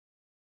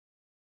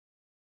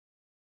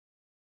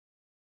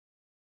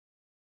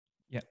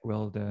Yeah,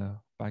 well, the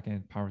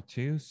backend part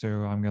 2. So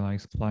I'm gonna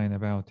explain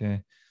about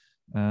the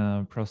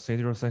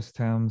procedural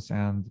systems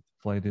and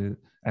fluid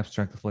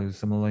abstract fluid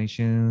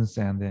simulations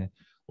and the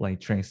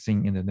light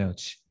tracing in the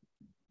nodes.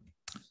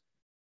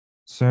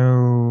 So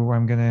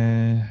I'm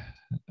gonna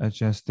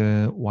adjust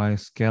the Y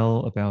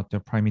scale about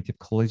the primitive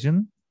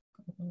collision,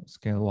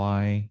 scale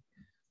Y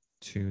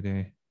to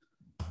the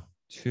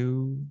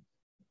 2.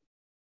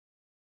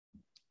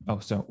 Oh,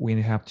 so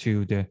we have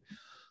to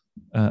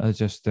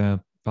adjust the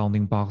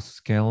bounding box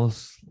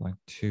scales like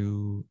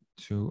 2,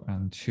 2,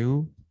 and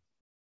 2.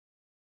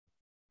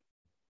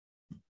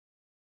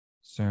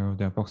 So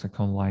the box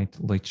icon light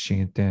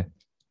reaches the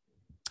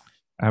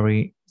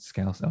every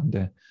scales on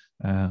the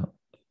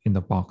in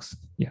the box.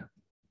 Yeah.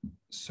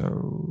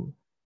 So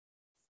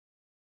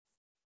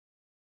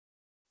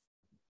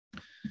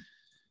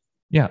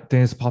yeah,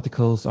 these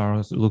particles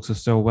looks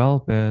so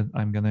well, but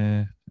I'm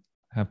gonna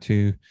have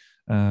to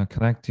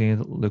connect it.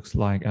 Looks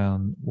like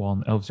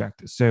one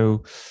object.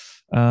 So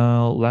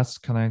let's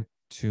connect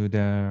to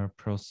the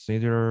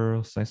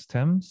procedure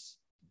systems.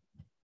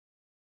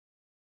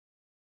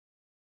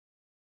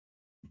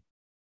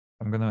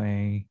 I'm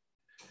gonna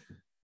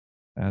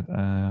add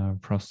a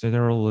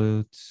procedural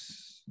loop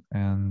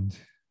and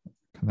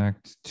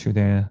connect to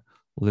the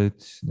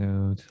loop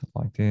node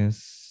like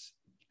this.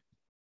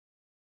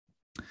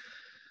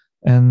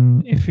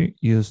 And if you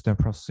use the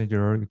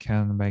procedure, you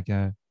can make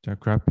the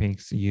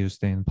graphics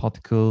used in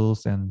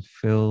particles and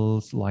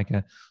fields like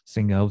a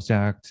single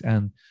object.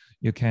 And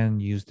you can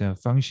use the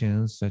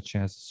functions such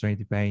as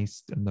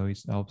 3D-based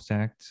noise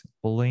object,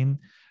 Boolean,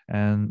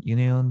 and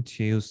union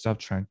to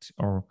subtract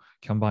or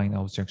combine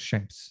object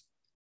shapes.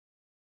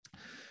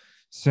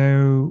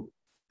 So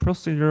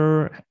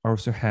procedure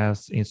also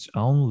has its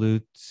own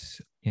loop,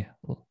 yeah,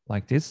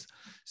 like this.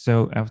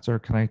 So after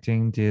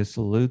connecting this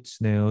loop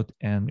node,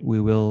 and we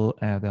will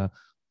add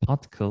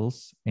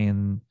particles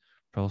in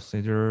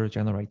procedure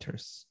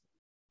generators.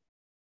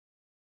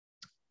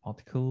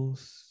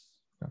 Particles,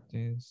 like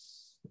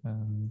this,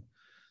 and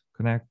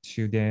connect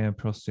to the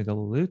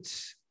procedural loop.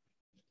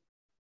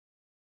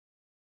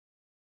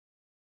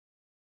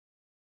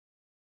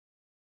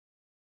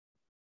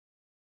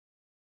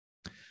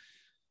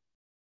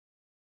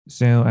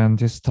 So, and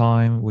this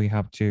time we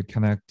have to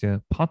connect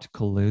the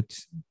particle loop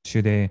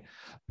to the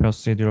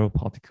procedural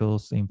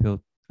particles input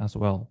as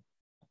well,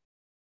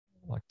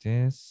 like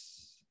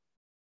this.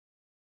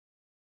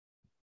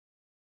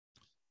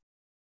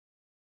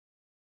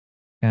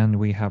 And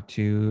we have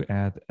to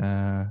add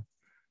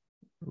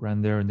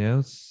render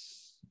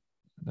nodes,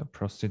 the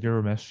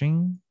procedure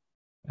meshing,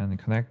 and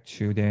connect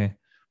to the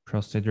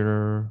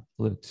procedure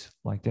loop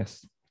like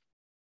this.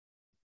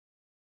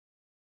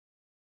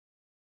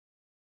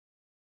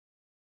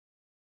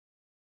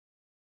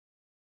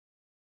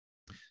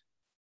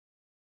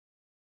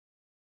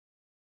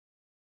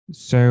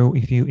 So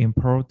if you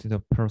import the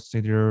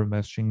procedure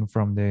meshing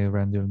from the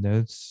render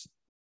nodes,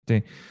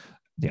 the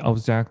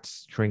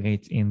objects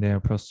created in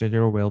the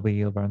procedure will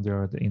be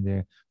rendered in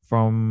the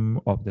form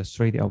of the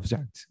 3D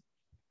object.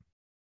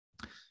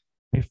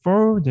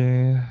 Before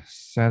the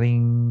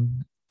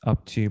setting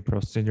up to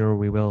procedure,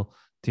 we will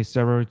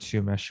disable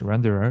to mesh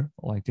renderer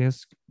like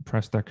this.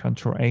 Press the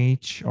Ctrl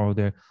H or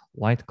the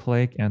right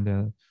click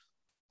and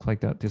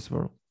click the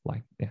disable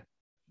like that.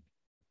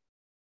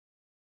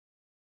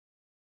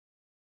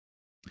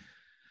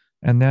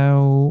 And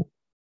now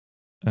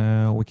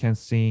we can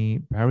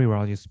see very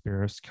large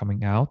spheres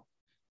coming out.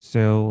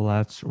 So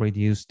let's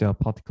reduce the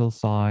particle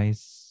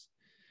size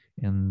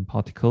in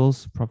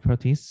particles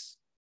properties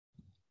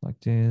like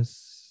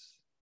this.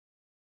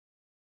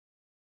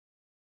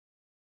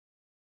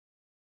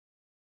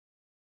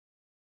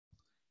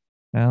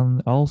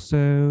 And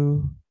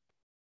also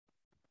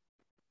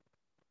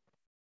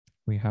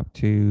we have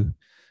to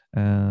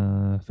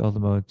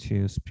field mode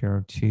to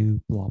sphere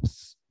 2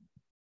 blobs.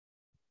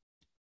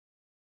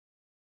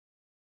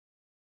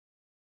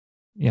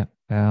 Yeah,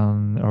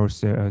 and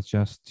also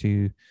adjust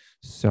to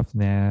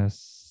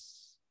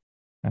softness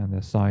and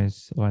the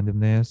size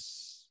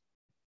randomness.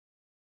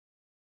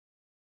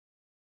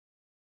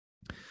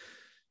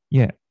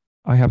 Yeah,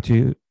 I have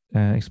to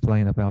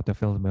explain about the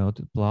field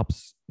mode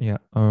blobs. Yeah,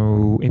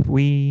 if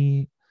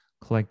we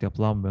click the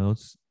blob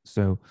modes,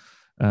 so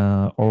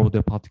all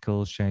the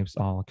particle shapes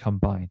are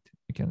combined.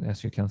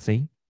 As you can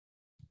see.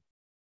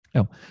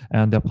 Oh,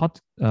 and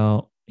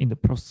the in the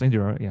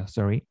procedure, yeah,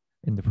 sorry,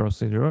 in the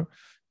procedure,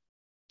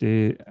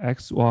 the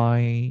X,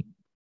 Y,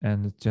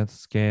 and Z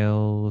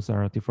scales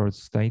are default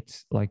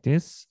states like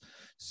this.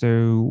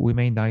 So we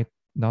may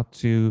not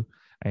to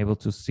able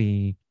to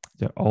see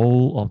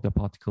all of the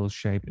particle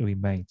shape we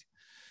made.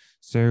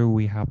 So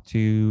we have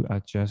to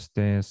adjust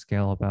the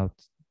scale about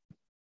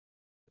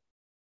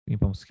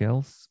input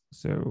scales.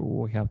 So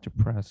we have to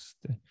press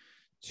the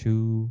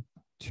 2,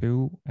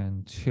 2,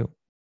 and 2.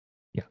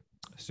 Yeah.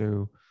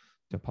 So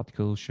the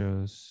particle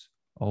shows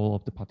all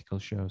of the particle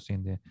shows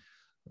in the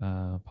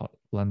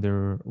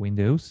Blender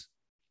windows.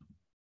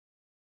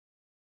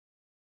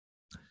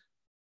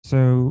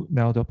 So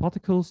now the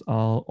particles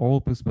are all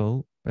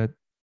visible, but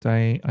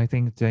I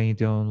think they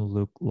don't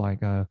look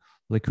like a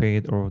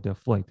liquid or the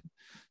fluid.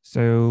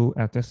 So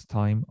at this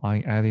time, I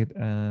added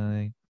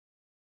a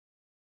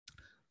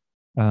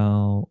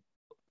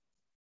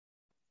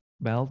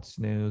belt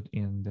node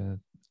in the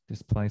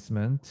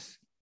displacement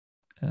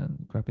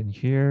and grab in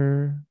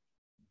here.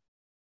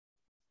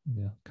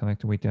 Yeah,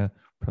 connect with the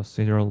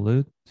procedural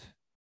loop.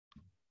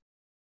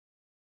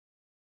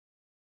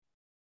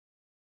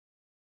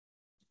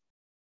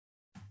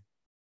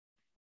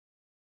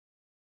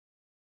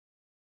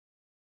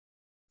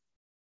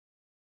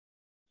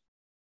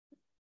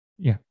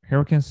 Yeah, here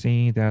we can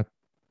see that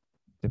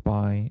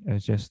by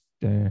just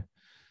the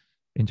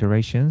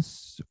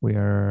iterations, we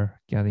are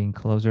getting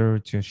closer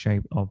to the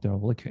shape of the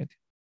liquid.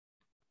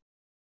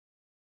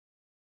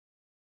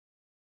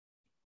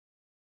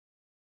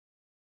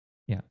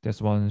 Yeah,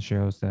 this one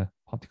shows the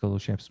particle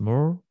shapes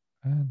more,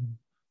 and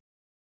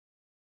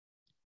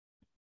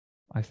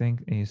I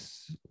think it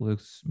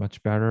looks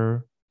much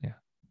better.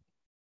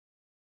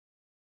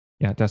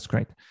 Yeah, that's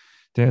great.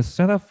 The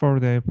setup for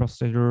the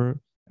procedure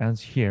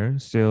ends here.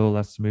 So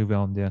let's move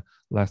on to the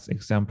last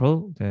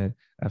example, the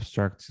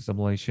abstract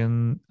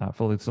simulation,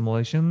 fluid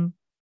simulation.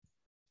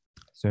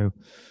 So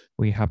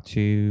we have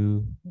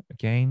to,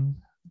 again,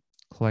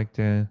 click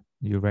the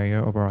new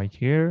layer over right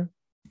here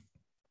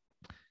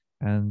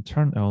and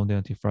turn on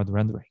the default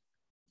rendering.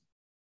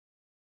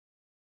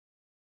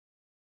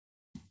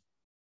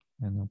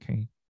 And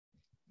okay,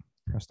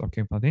 press the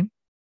OK button.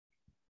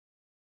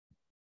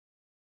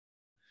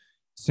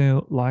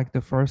 So like the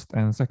first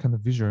and second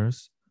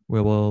visuals, we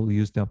will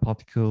use the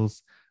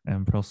particles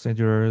and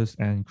procedures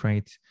and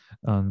create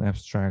an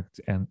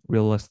abstract and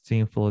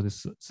realistic fluid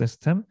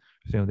system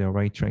through the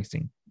ray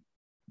tracing.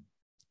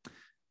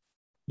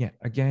 Yeah,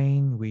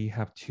 again, we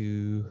have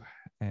to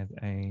add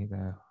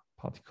the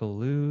particle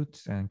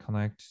loot and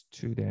connect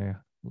to the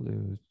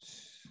loot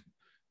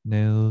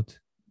node.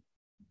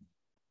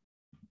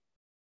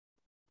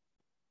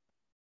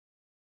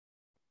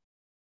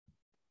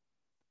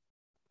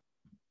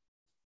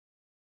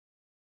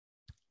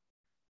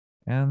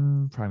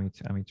 And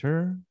parameter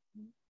emitter.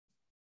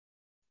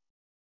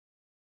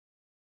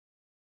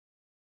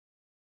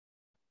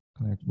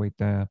 Connect with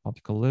the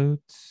particle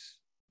loot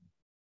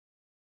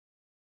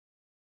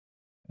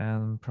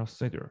and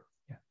procedure.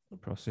 Yeah,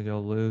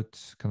 procedural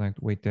loot,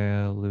 connect with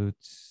the loot,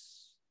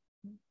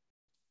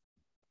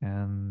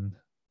 and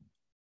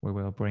we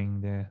will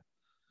bring the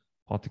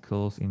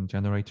particles in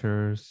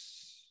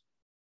generators,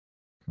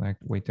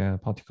 connect with the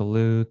particle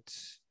loot,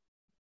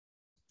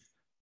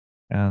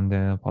 and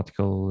the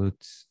particle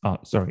loot,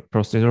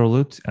 procedural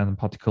loot and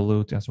particle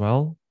loot as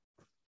well.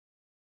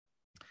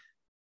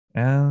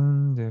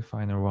 And the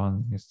final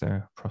one is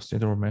the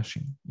procedural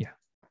meshing. Yeah.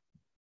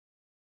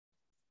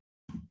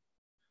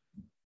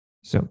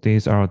 So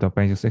these are the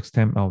basic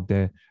system of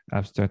the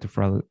abstract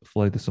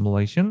fluid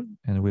simulation,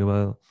 and we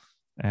will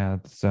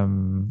add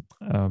some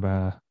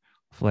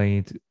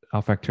fluid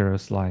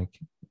factors like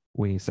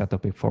we set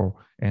up before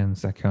in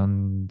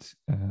second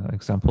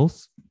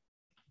examples.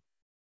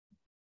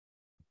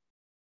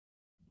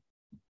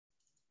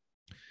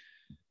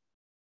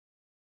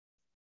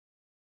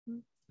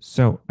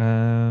 So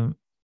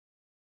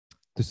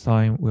this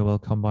time we will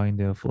combine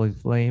the fluid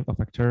flame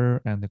effector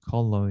and the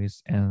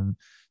colloids and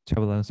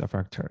turbulence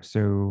effector.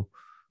 So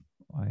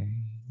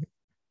I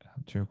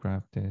have to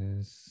grab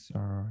this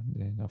are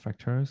the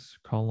effectors,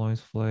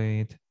 colloids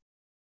fluid,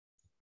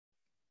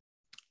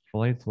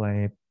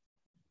 flame,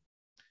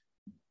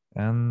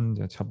 and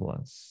the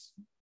turbulence.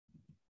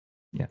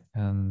 Yeah,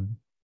 and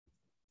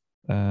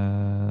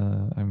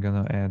I'm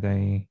gonna add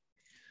a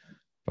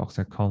box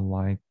icon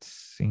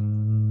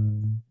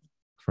lighting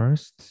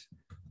first,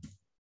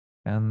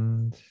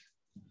 and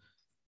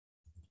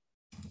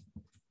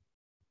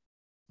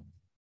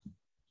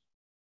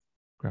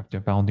grab the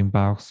bounding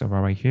box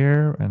over right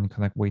here and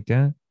connect with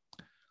the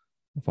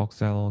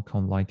voxel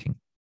cone lighting.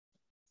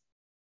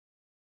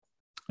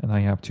 And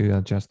I have to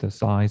adjust the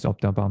size of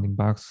the bounding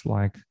box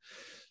like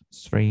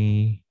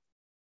 3.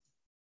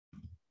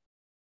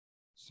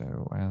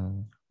 So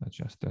and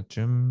adjust the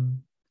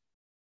zoom.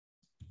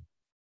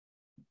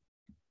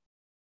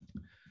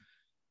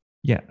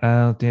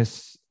 Yeah,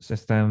 this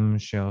system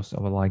shows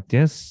over like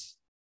this.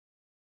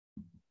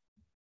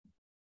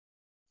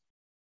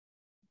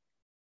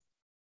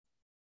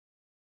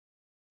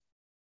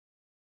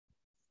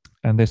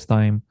 And this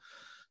time,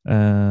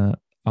 I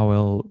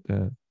will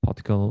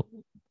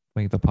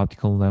make the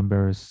particle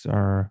numbers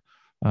are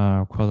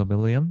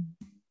quadrillion,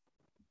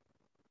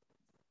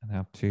 and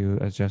have to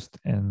adjust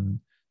in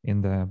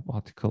the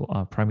particle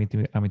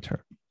parameter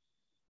emitter.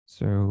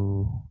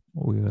 So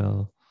we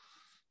will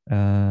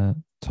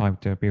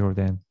type the bigger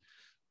than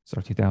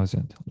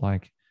 30,000,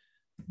 like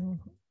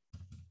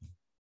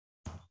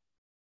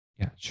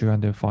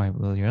 205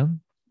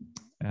 million,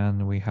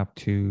 and we have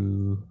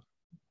to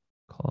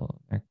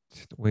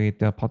connect with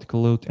the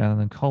particle load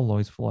and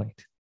colloid fluid.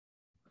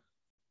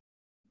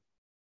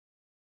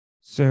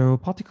 So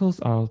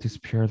particles are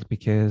disappeared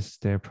because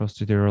their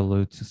procedural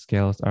load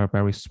scales are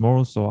very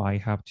small. So I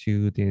have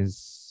to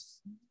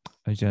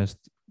adjust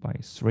by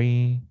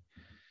 3.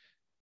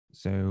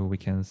 So we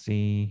can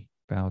see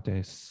about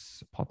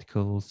these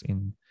particles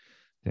in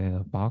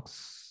the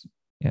box.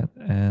 Yeah,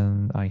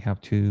 and I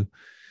have to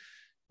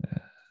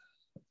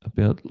a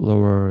bit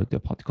lower the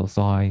particle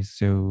size.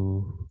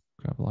 So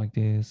grab like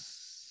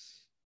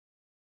this.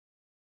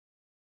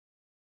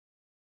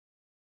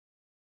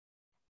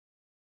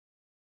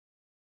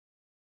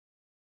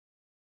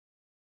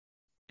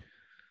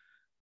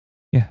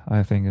 Yeah,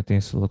 I think that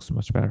this looks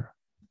much better.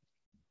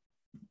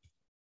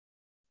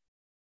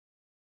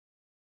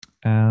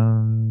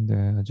 And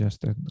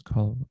adjust the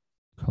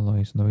color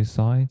is noise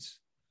size.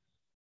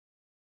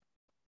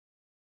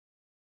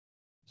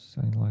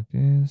 Something like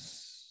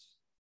this.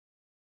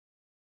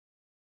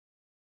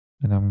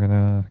 And I'm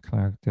gonna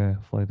collect the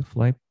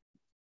flip.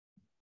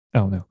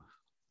 Oh no,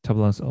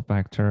 turbulence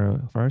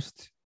vector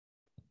first.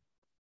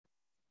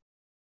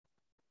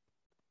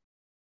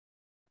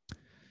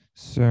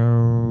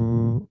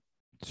 So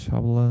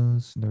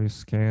turbulence noise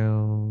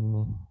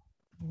scale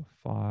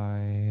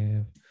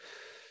 5,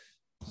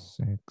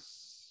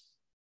 6,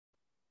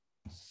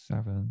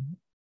 7.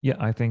 Yeah,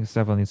 I think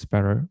 7 is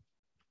better.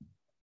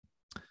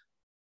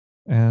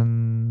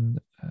 And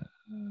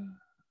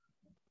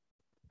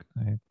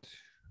connect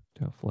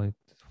the flip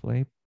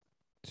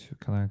to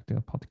connect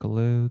the particle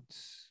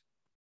loads.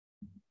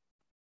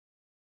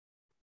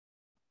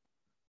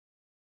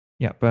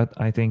 Yeah, but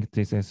I think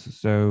this is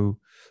so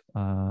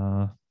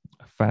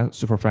fast,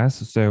 super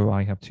fast. So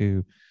I have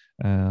to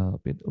a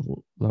bit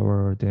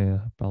lower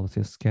the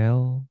velocity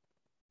scale.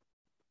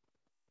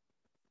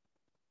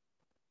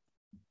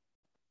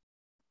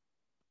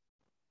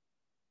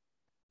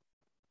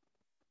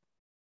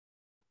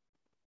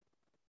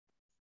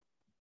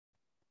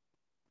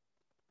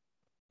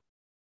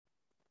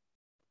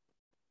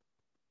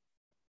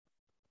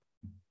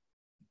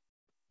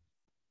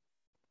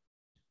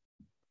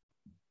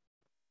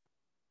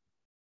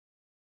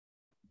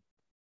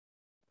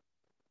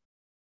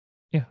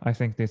 Yeah, I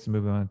think this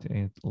movement,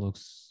 it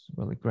looks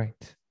really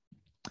great.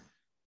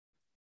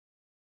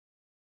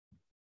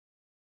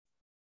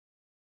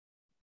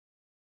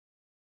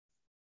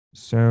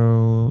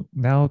 So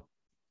now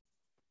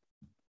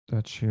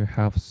that you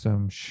have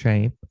some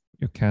shape,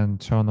 you can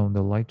turn on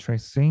the light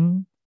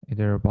tracing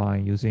either by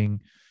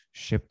using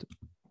Shift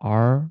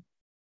R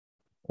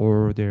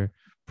or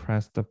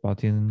press the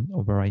button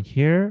over right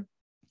here,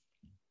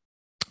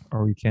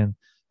 or you can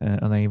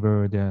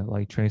enable the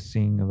light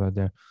tracing over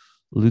the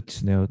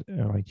loot node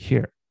right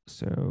here.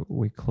 So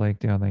we click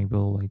the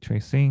enable light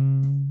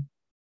tracing.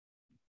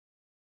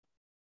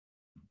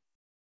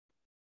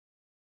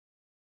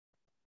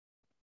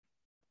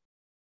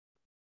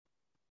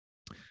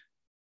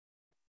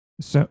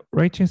 So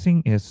ray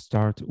tracing is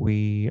start.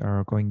 We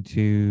are going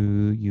to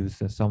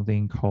use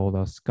something called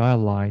a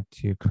skylight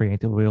to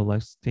create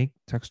realistic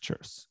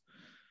textures.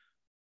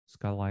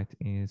 Skylight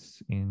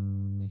is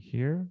in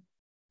here.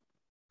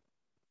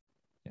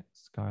 Yeah,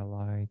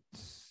 skylight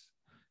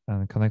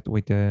and connect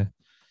with the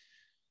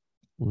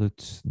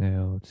loot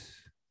node.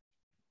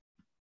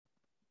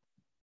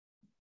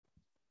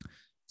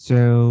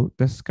 So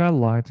the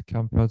skylight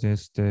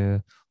composes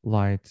the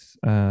light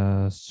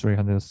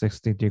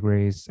 360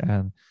 degrees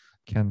and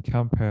can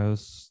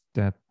compose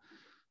that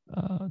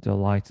the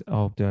light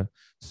of the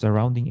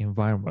surrounding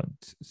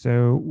environment.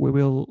 So we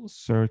will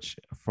search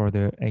for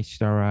the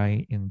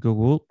HDRI in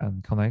Google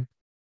and connect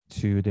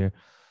to the,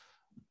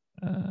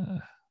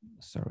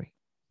 sorry,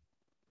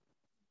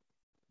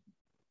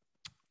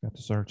 we have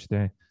to search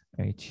the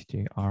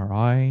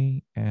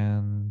HDRI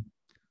and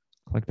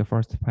click the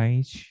first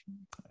page,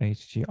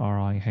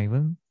 HDRI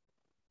Haven.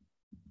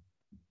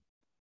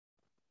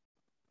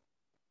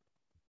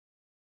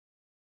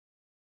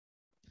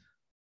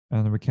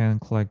 And we can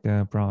click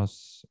the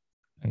browse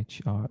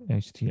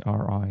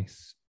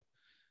HDRIs.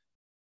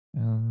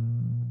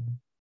 And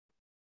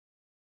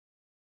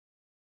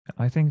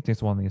I think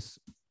this one is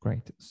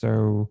great.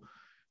 So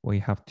we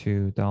have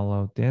to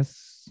download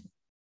this,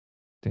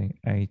 the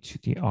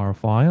HDR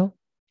file.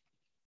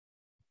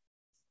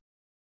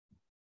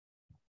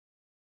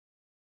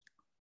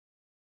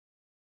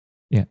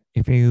 Yeah,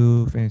 if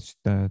you finish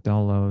the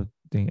download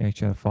the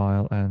HDR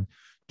file and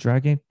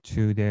drag it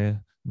to the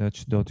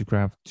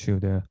notch.graph to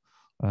the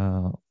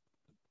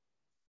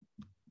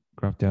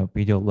grab the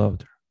video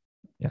loader.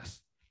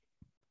 Yes.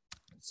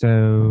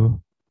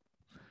 So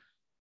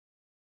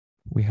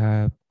we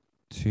have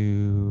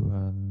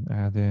to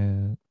add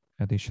an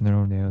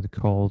additional node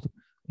called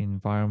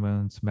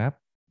environment map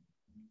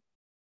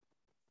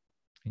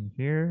in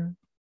here.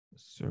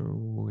 So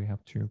we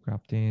have to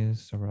grab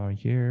this right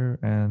here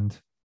and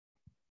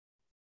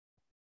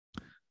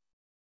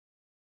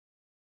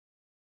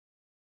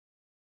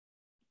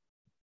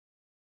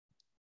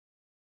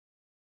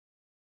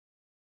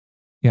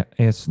yeah,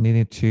 it's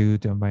needed to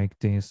make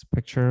this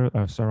picture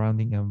of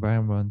surrounding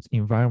environment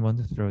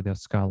through the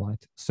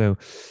skylight. So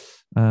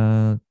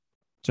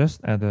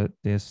just add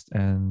this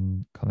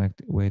and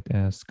connect with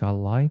a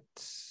skylight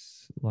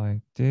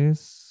like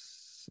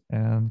this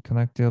and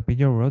connect the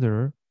video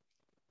router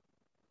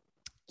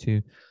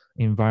to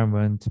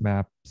environment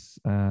maps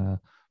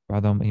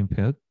bottom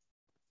input.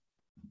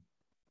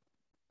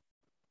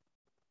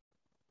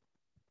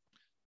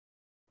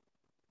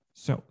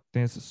 So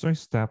this third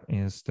step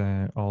is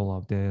all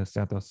of the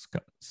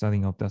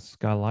setting of the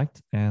skylight,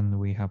 and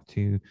we have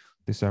to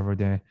discover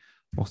the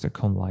faucet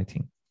cone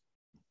lighting.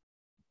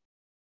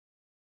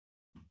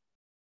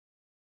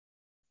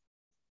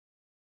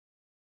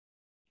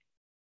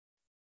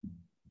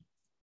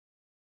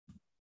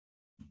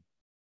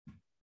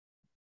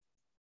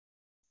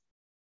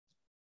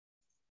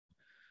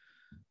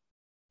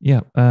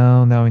 Yeah,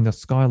 now in the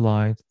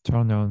skylight,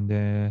 turn on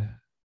the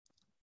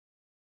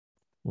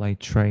light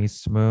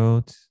trace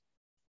mode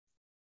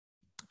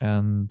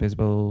and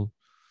visible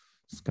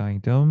sky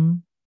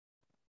dome.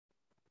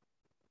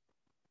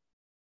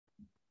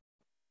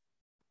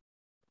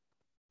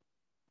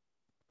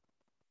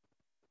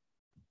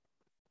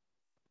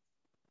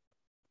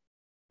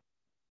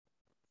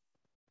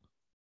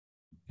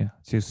 Yeah,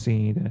 to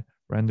see the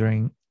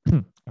rendering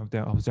of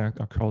the object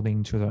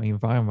according to the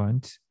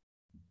environment.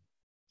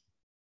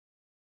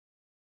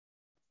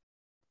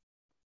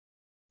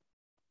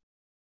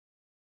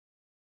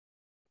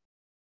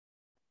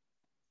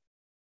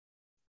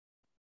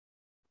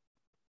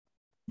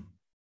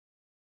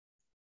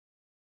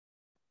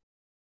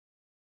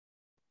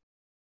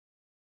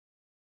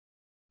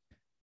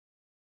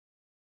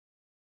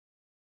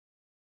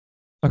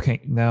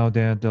 Okay, now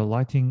that the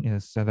lighting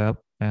is set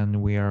up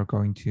and we are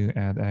going to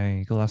add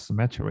a glass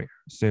material.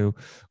 So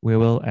we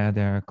will add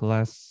a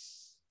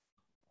glass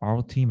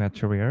RT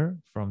material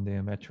from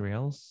the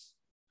materials.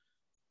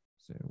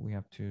 So we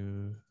have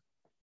to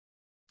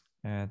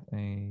add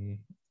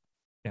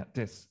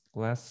this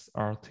glass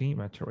RT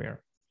material.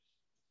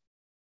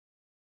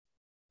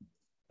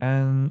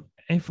 And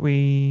if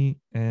we,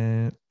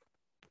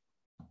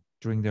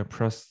 during the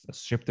press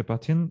shift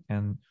button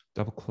and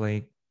double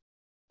click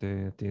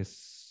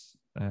this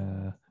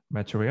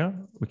material,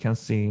 we can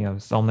see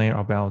something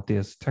about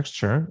this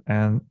texture,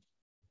 and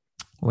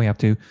we have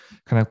to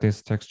connect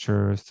this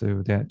texture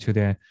to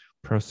the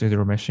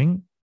procedure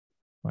meshing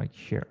right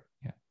here.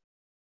 Yeah,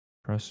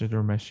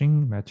 procedure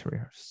meshing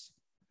materials.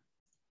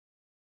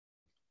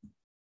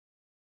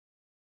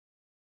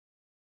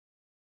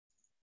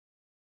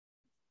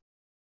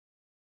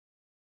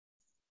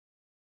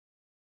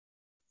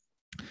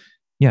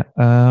 Yeah,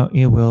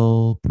 it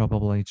will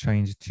probably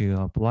change to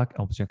a black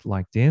object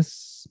like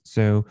this.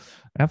 So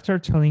after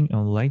turning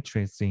on light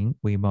tracing,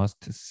 we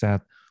must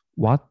set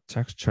what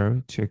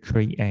texture to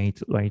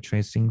create light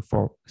tracing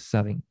for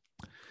setting.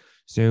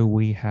 So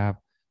we have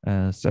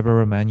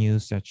several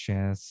menus such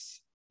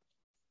as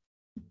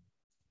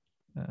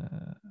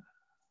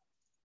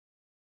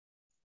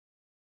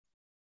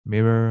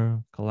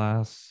mirror,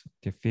 glass,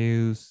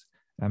 diffuse,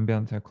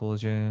 ambient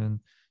occlusion.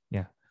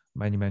 Yeah,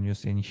 many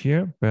menus in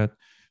here, but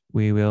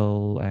we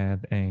will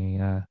add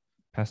a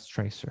path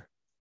tracer.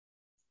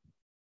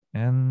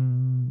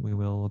 And we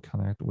will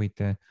connect with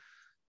the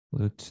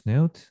LUT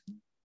node.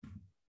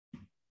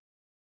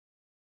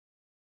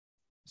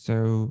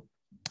 So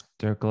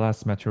the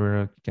glass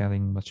material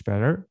getting much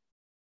better.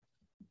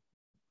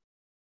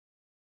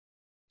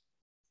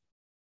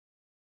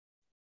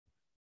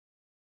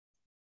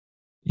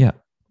 Yeah,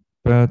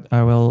 but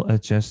I will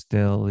adjust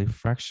the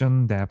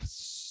refraction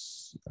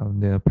depths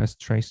of the path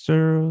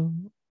tracer.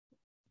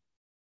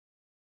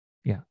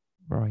 Yeah,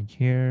 right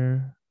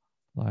here,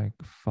 like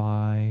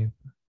 5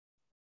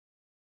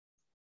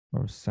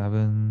 or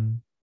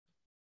 7,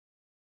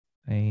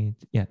 8.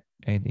 Yeah,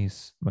 8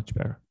 is much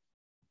better.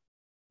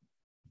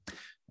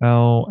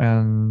 Oh,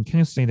 and can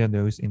you see the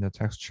noise in the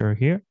texture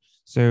here?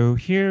 So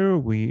here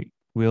we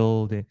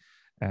will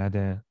add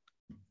a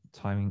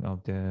timing of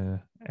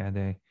add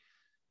a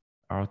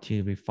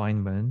RT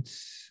refinement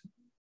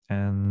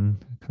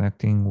and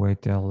connecting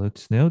with the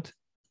LUT node.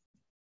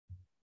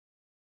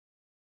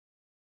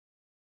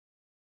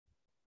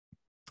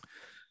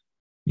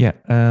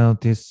 Yeah,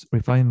 this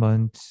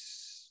refinement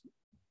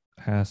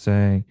has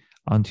a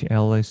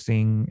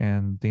anti-aliasing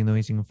and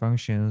denoising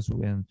functions,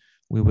 and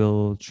we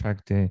will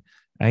check the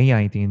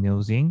AI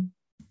denoising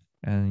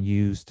and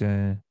use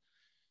the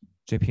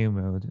GPU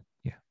mode.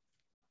 Yeah.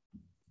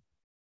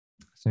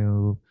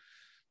 So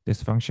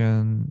this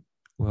function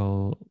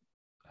will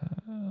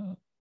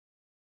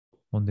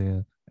on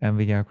the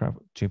NVIDIA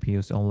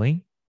GPUs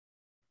only.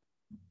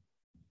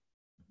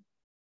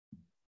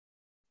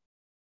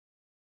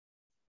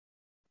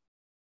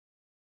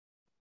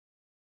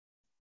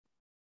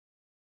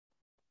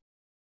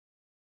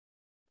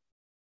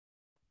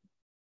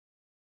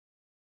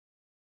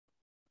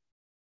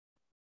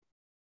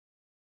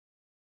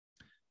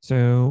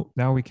 So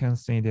now we can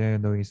see the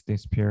noise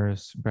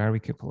disappears very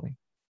quickly.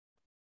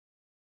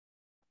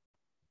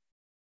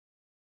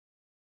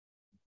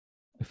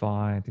 If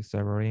I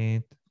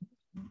decelerate,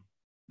 I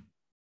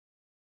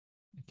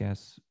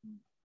guess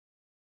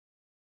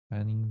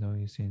any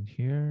noise in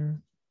here.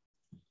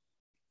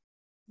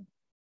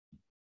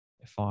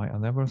 If I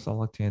never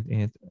selected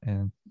it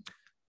and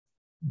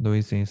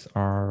noises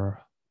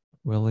are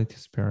really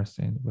disperse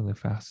it really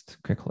fast,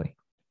 quickly.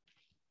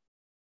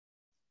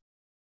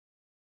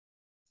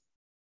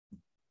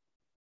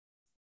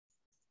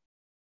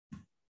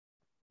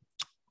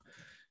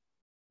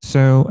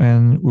 So,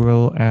 and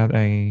we'll add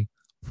a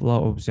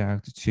flow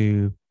object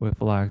to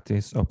reflect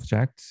this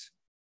object.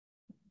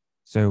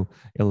 So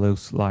it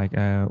looks like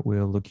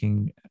we're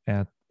looking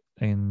at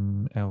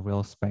in a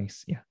real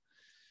space. Yeah.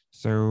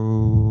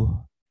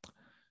 So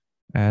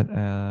add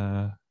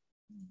a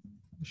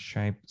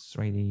shape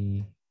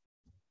 3D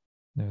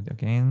node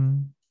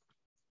again,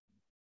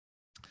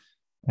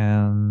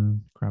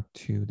 and grab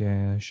to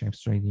the shape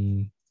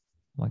 3D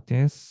like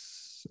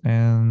this.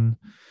 And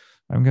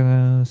I'm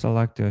gonna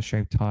select the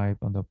shape type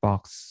on the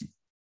box.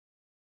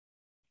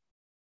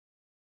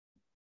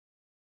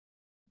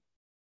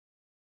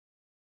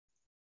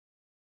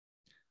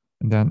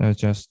 And then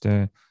adjust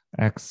the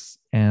X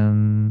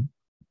and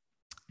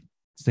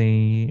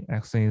Z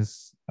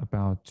axis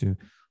about to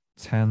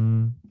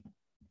 10,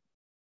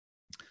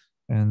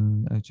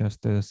 and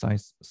adjust the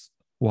size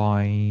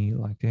Y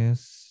like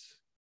this.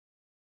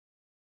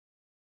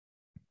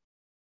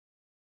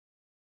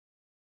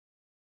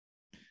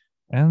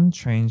 And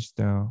change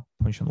the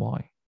position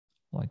Y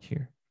like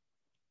here.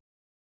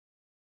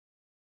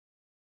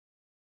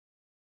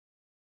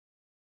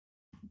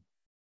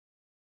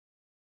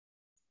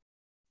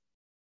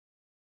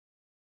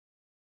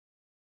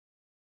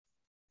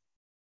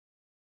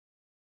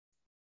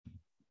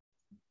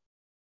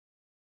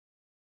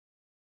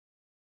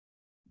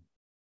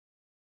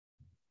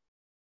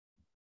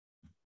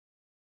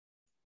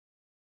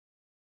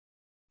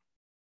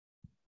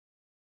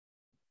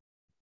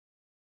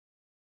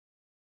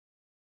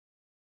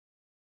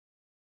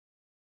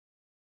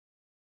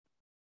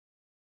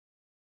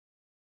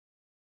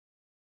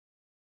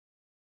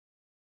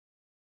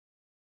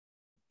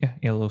 Yeah,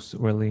 it looks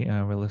really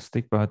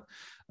realistic, but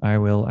I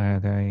will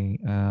add a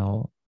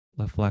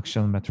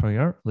reflective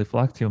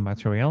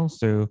material.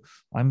 So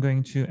I'm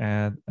going to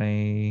add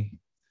a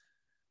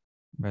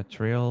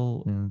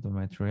material in the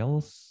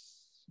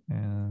materials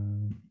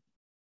and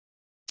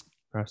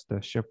press the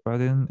shift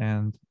button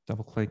and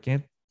double click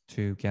it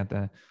to get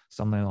the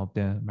thumbnail of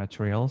the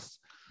materials.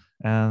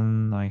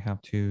 And I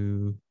have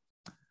to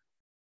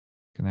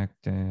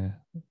connect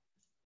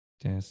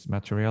this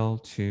material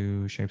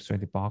to shape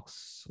 3D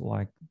box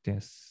like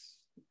this.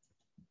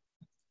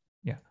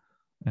 Yeah,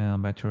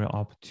 and material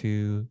up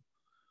to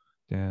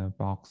the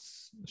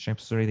box shape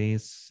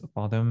 3D's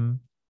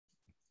bottom.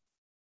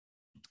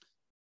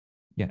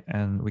 Yeah,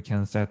 and we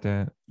can set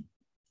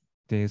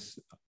this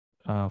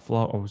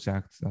flow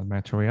object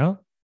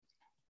material.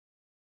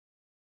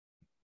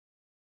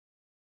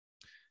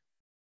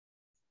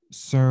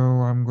 So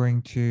I'm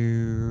going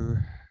to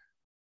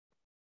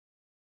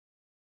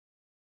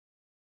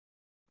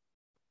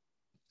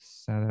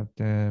set up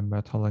the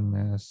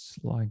metallicness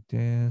like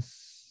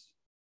this.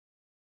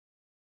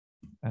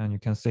 And you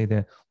can see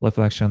the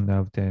reflection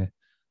of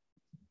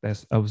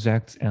this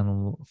object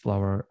and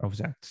flower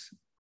objects.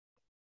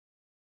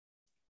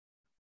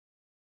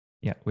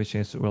 Yeah, which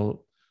is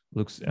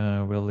looks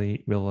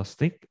really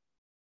realistic.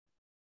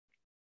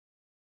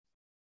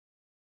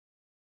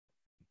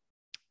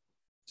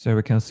 So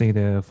we can see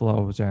the flow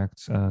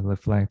object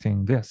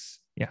reflecting this.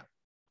 Yeah.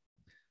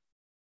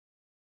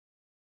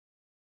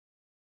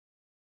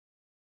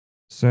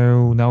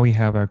 So now we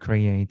have a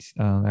create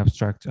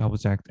abstract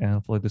object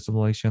and floating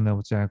simulation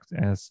object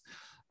as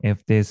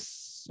if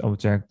this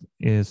object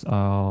is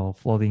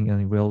floating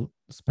in real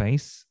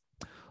space.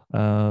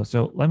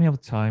 So let me have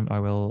time. I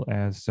will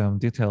add some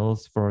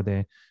details for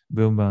the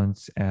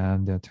movements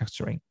and the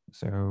texturing.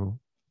 So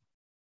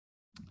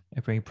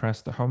if we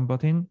press the home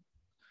button,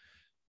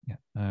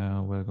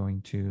 yeah, we're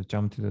going to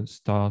jump to the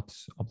start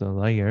of the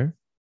layer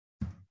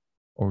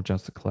or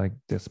just click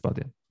this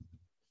button.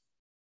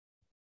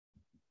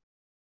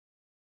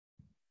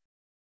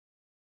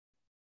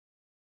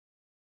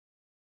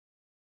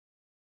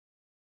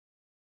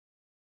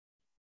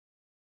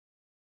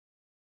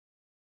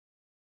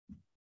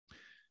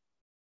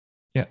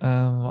 Yeah,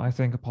 I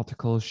think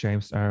particle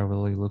shapes are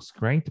really looks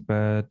great,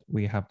 but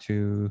we have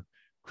to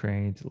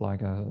create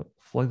like a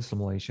fluid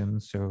simulation.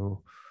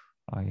 So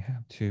I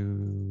have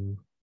to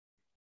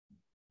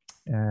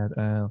add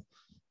a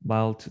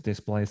belt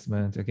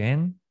displacement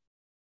again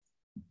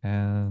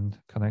and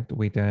connect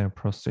with the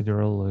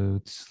procedural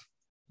loads.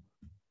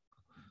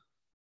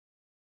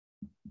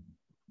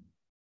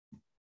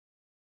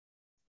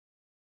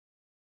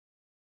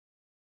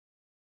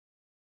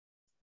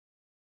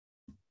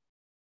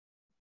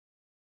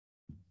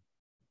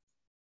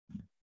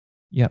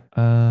 Yeah,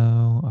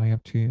 I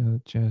have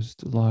to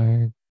adjust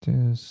like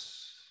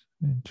this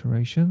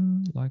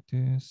iteration like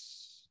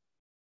this.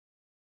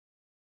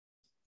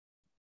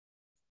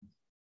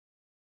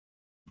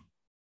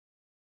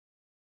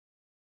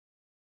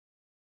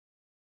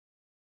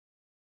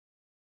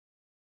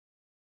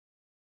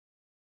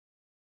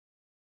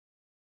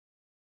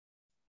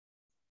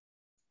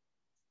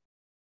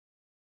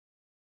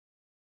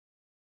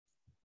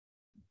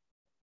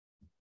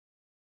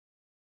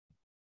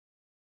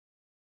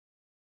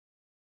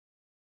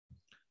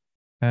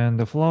 And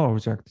the flow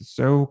object is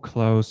so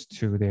close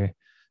to the,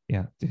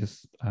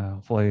 this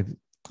fluid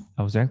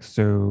object.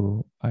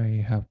 So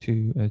I have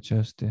to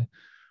adjust the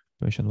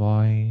version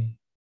Y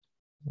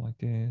like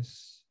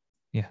this.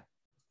 Yeah,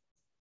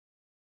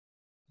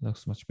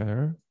 looks much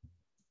better.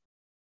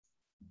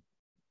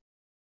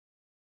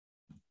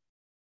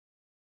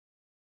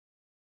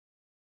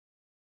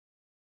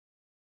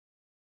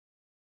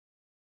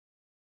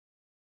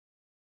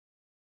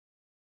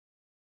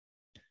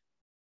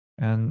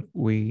 And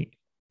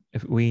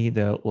if we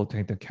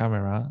rotate the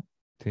camera,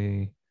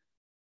 the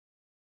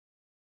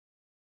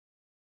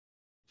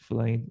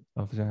fluid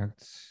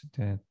objects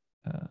that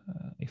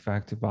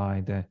affected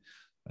by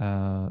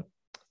the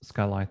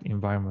skylight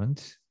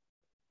environment.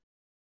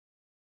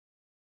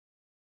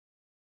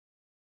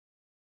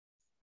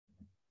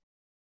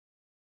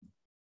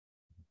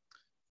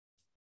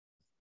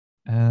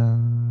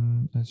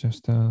 And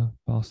adjust the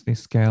velocity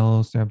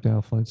scales of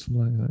the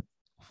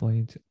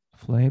fluid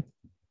flip.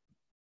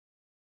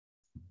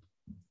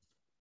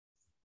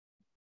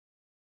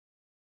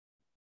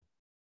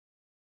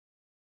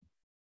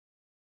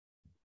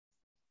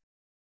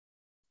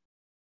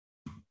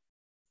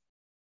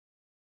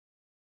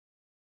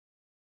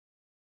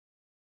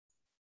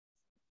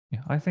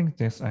 Yeah, I think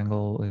this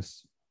angle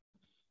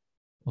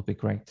will be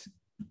great.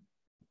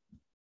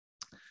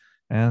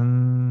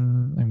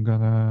 And I'm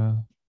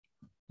gonna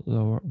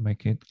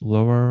make it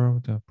lower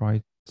the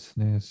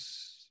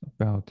brightness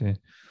about the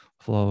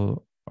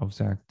flow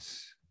object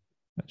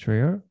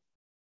material.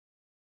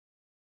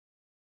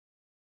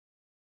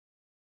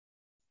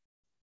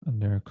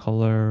 Under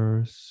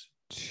colors,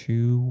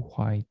 too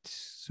white,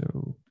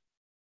 so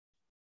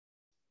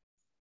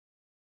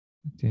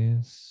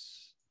this,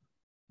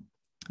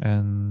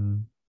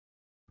 and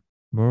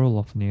more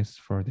roughness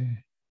for the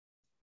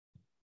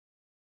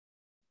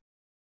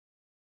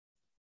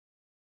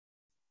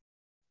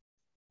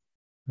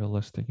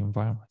realistic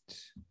environment.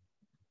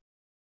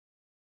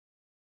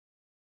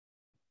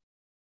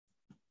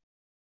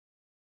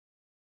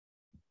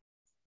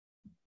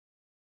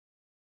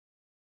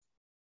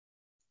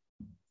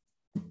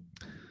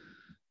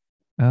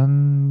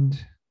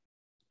 And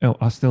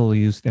I still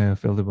use the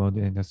field mode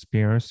in the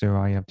sphere, so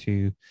I have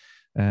to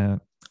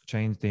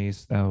change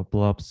these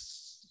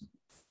blobs.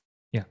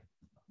 Yeah.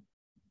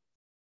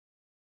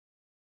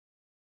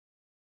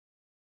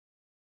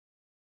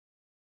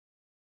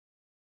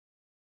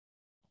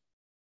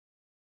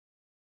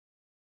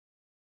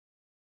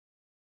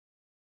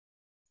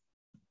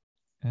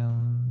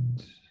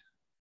 And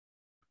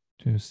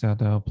to set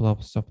the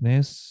blob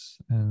softness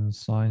and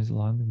size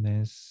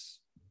roundness,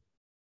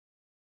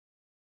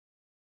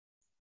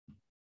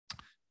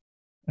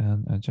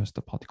 and adjust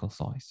the particle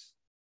size.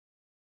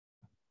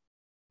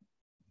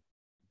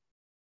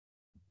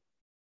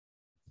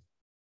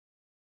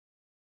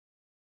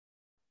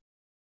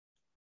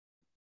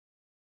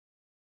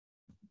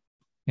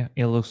 Yeah,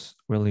 it looks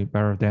really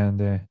better than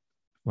the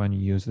when you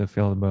use the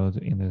field mode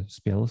in the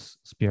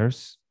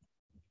spheres.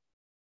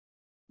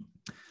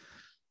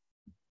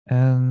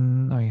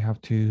 And I have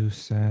to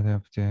set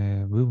up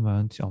the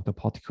movement of the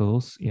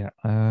particles. Yeah,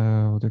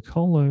 the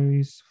color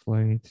is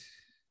flat.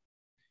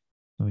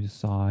 The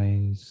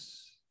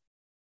size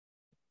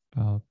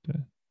about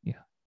the, yeah.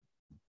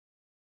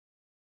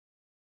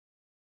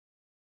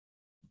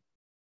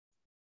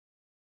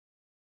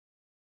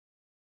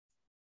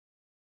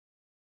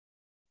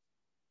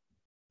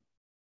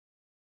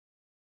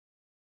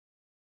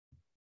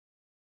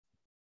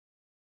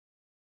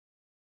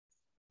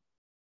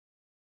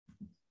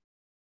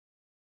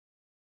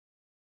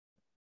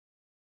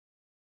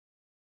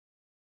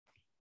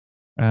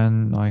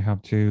 And I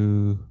have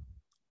to,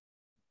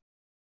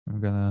 I'm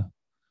gonna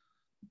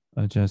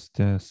adjust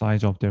the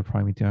size of the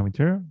primary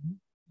diameter,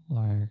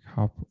 like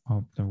half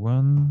of the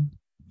one.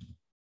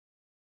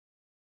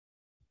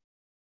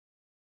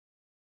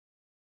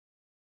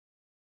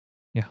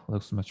 Yeah,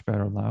 looks much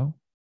better now.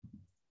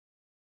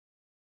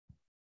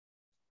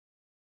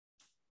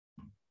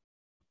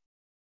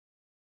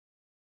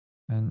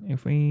 And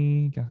if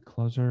we get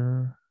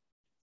closer,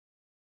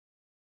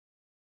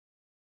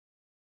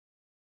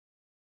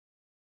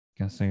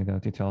 you can see the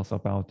details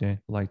about the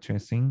light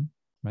tracing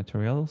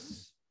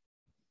materials.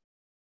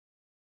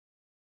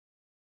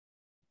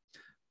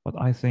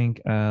 But I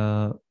think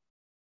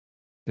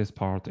this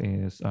part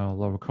is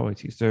lower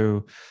quality.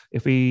 So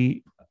if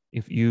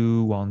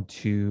you want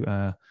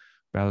to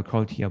better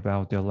quality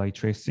about the light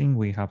tracing,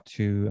 we have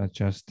to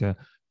adjust the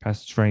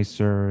path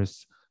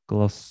tracers,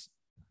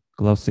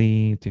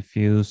 glossy,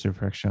 diffuse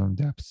refraction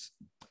depths,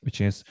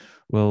 which is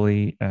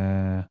really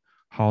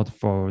hard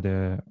for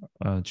the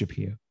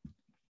GPU.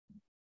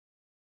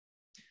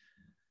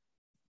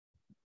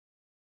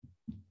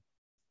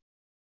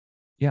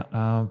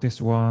 Yeah,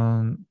 this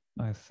one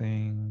I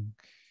think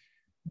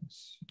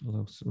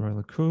looks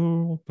really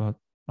cool, but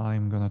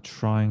I'm gonna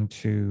trying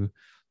to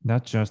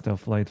not just the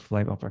flat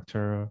flame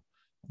effector.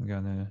 I'm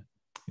gonna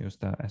use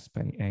the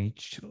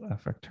SPH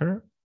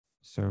effector.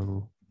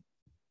 So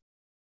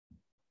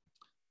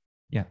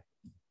yeah.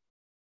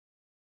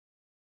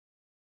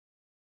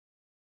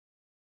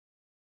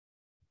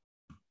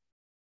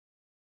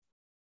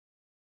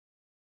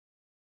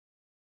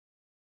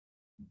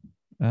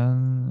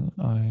 And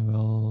I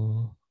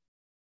will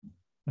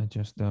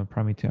adjust the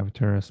parameter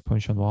after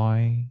position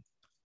Y,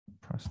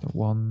 press the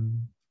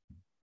 1.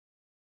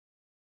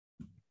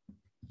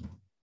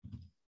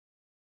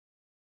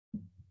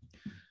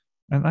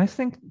 And I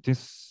think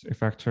this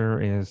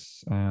effector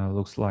is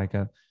looks like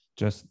a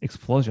just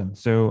explosion.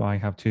 So I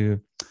have to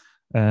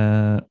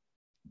a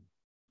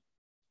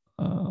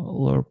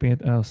little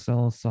bit of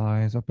cell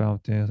size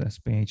about this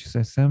SPH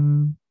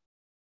system.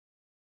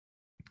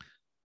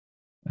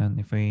 And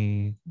if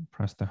we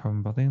press the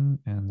home button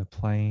and the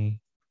play,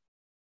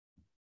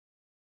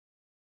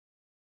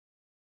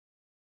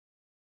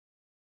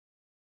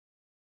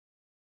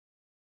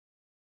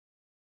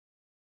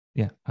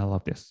 yeah, I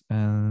love this.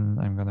 And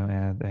I'm gonna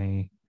add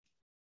a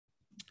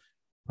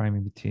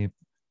primitive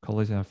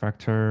collision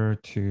factor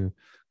to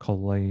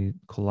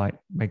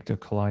make the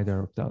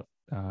collider of the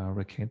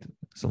Ricade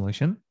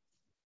solution.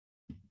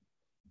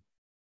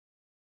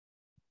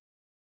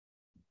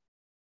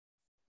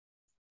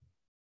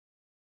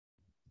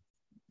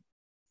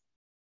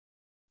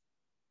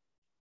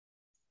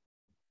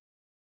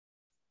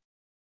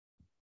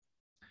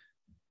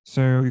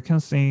 So you can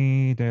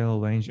see the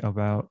range of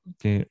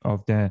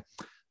the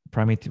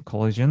primitive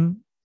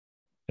collision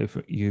if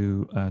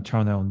you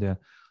turn on the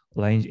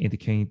range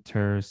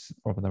indicators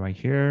over the right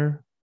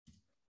here.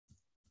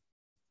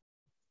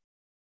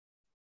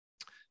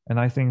 And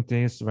I think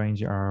these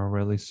range are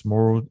really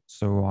small,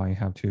 so I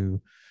have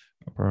to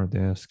put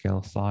the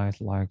scale size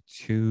like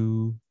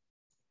 2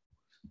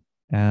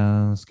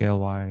 and scale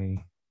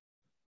Y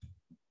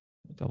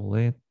double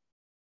it.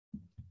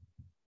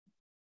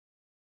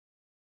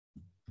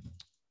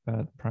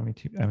 But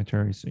primitive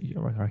emitter is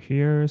right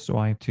here, so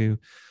I have to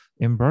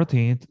invert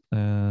it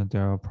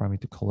the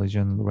primitive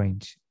collision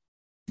range.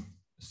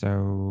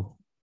 So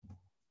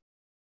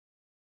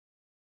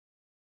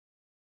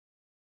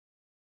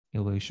it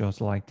will show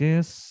like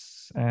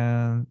this,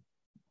 and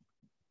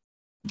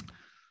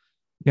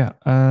yeah,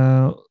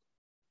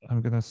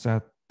 I'm gonna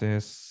set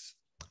this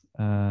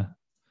the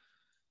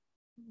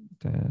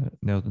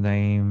node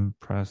name,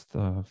 press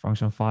the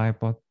function 5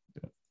 but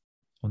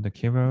on the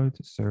keyboard,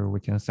 so we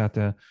can set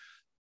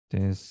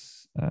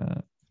this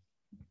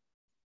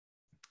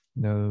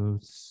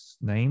node's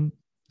name.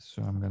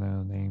 So I'm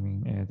gonna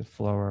naming it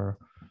flower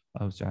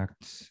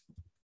object.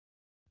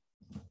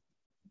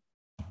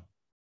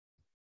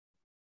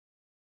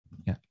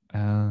 Yeah,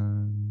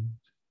 and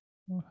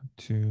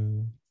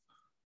 2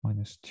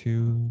 minus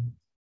 2.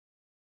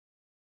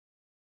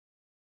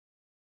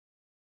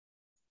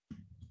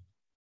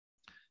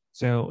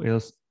 So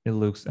it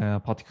looks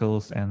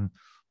particles and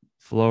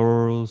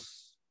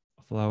flowers.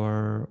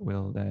 Flower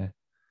will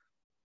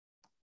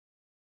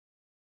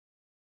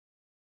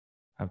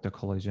have the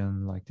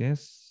collision like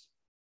this.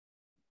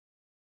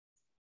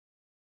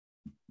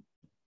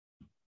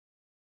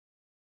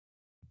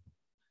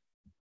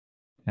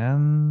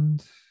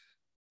 And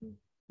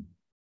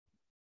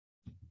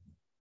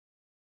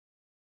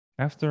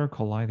after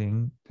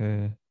colliding,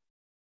 the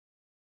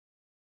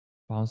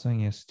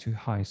bouncing is too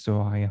high,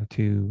 so I have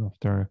to,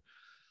 after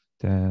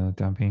the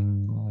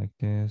damping like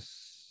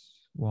this,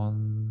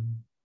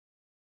 1.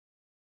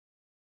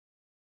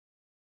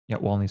 Yeah,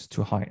 1 is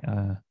too high.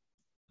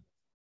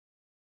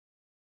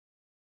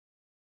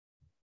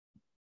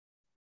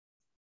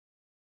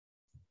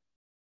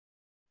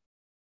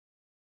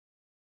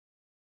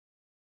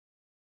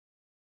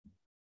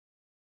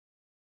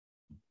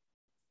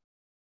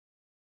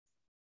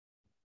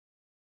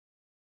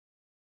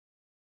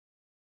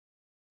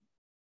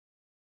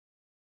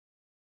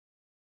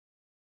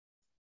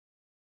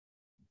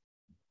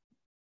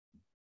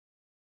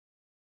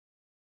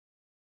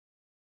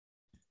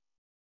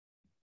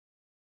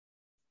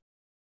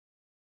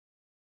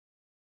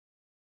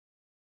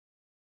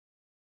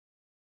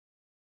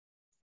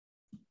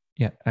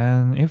 Yeah,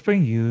 and if we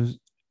use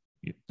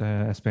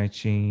the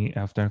SPHE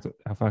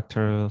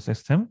effector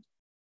system,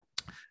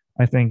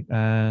 I think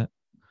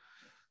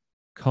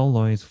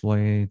colloid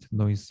fluid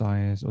noise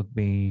size would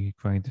be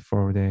great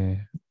for the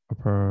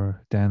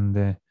upper than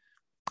the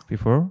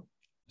before.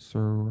 So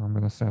I'm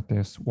gonna set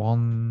this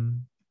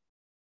 1.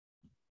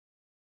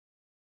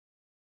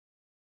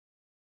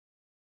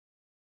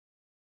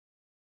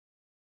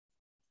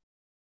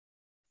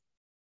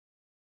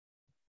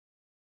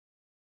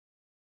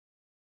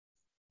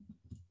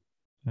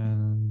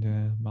 And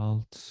the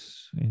melt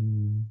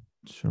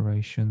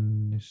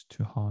saturation is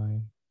too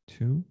high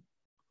too.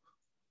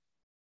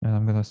 And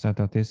I'm gonna set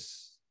that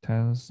this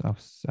tens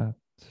offset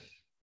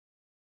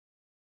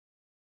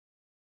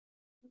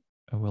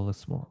a little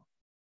small.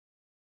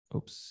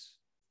 Oops.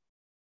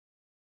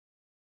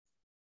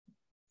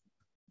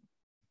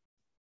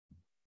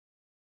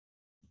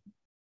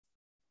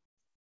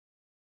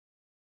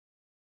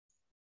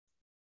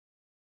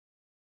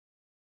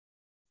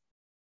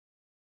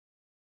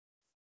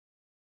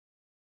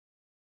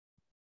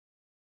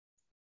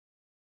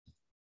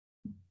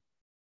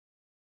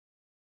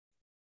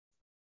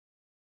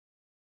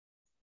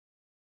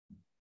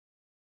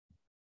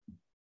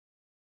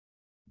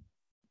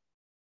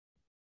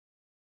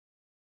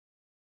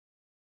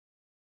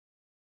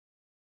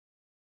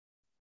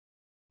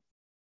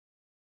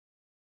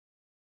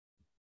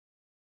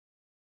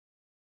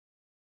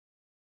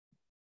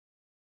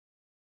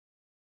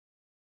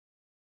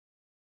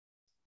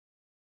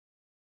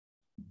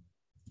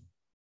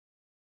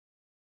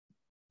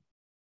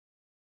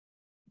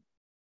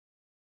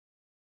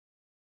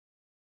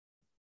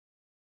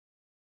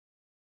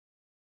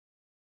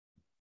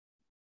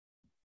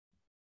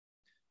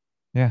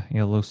 Yeah,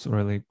 it looks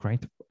really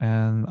great.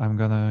 And I'm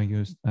gonna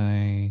use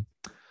a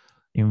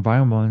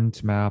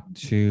environment map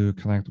to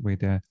connect with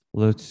the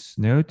Lutz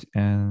node,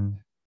 and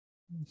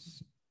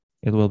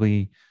it will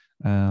be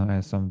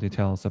some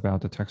details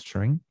about the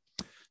texturing.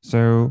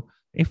 So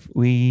if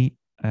we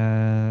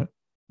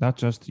not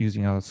just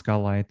using our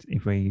skylight,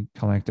 if we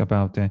connect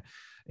about the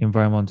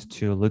environment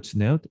to Lutz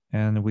node,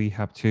 and we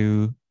have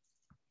to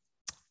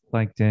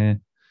like the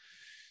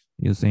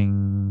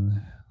using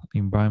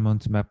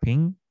environment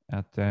mapping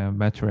at the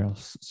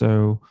materials.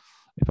 So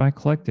if I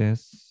click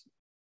this,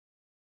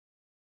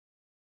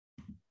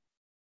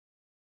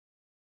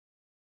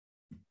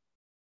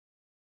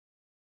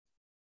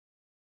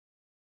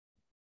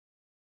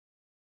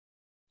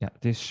 yeah,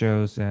 this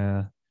shows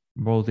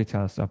more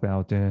details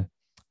about the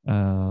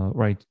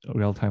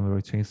real-time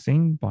ray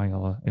tracing by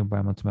our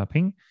environment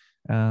mapping,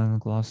 and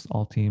glass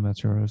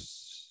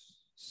altimeters,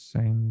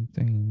 same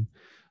thing,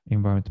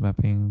 environment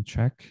mapping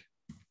check.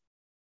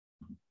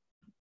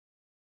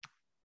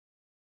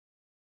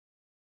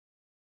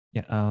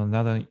 Yeah,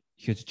 another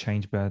huge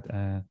change, but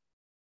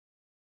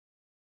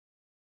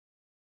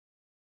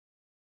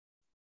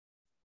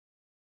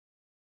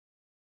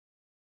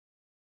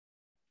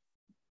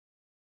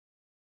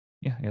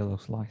yeah, it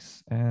looks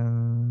nice.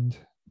 And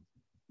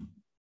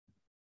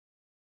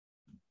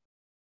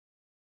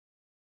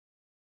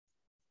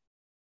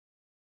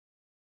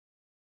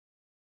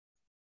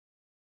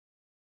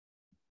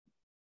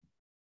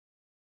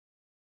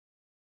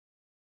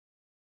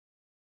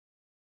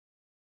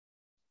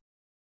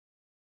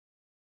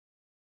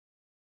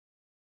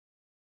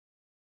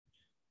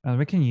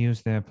we can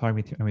use the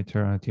parameter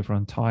emitter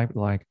different type,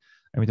 like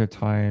emitter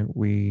type,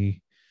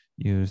 we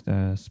use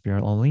the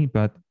spiral only,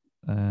 but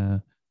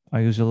I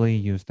usually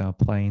use the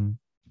plane.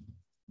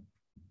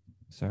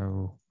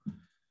 So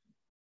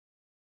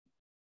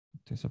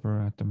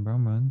disappear at the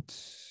moment.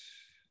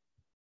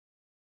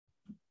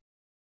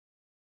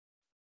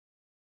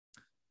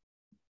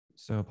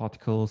 So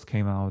particles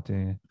came out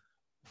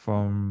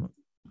from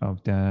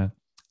of the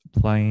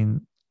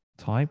plane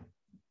type.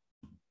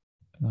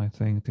 And I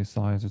think the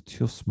size is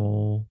too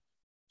small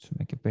to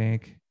make it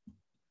big.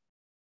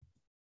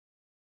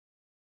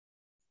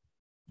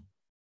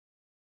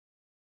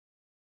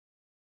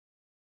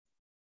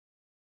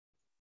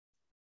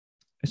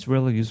 It's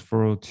really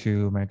useful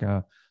to make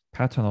a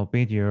pattern of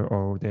video,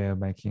 or they're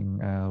making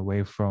a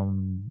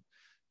waveform,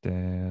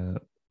 the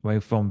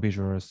waveform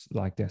visuals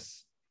like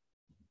this.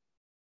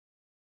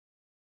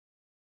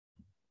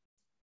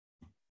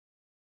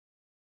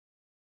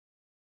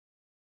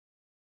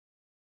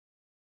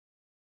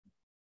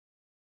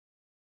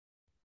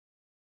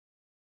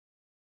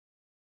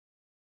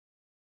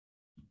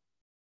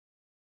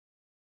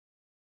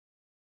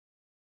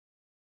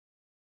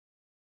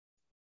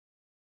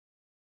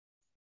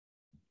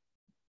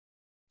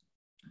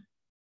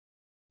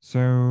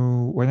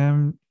 So when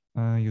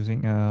I'm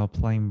using a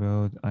plane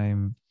mode,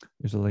 I'm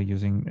usually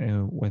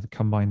using with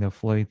combine the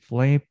fluid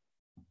flip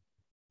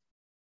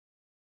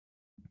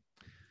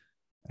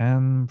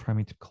and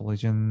primitive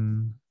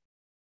collision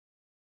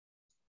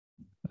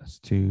as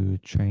to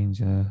change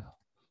the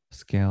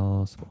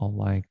scales of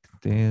like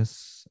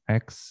this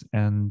X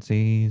and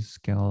Z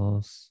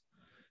scales,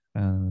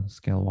 and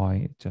scale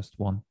Y just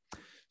one.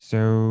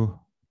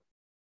 So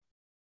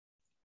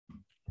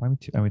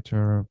primitive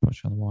emitter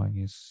position Y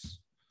is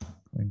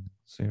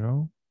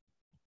 0.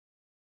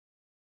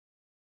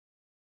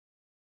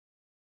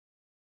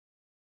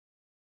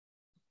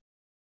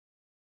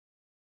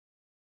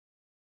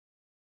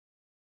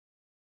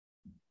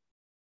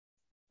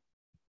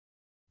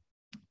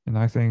 And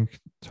I think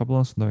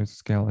turbulence noise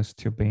scale is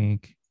too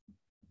big.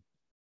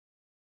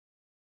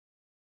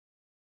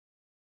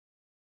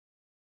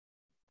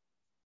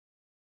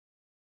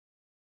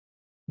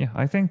 Yeah,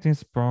 I think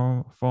this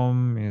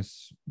form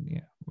is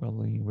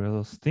really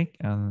realistic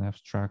and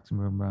abstract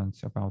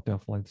movements about the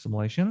flight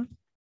simulation.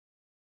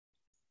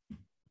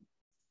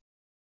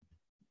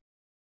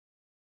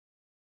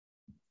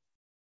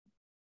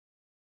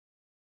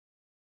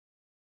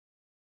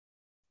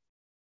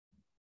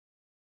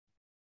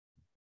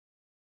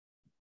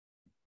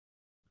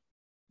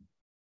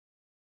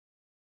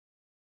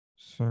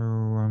 So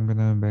I'm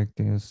gonna make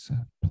this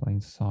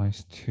plane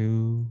size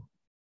 2.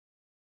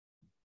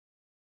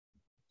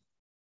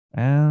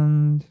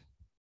 And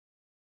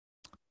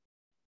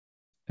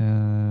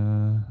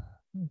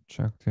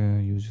check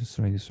the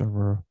user ready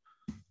server.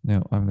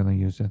 No, I'm gonna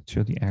use a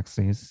 2D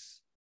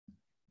axis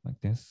like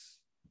this.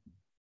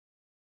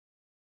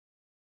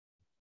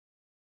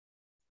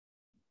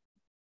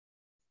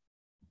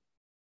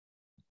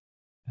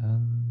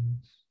 And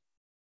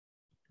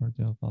for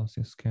the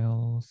velocity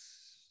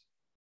scales,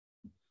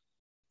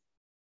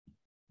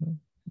 I'm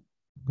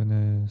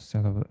gonna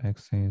set up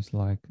axis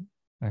like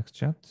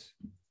XJet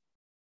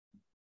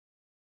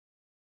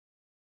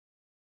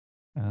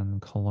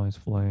and colorize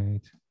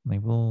fluid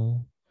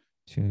label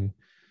to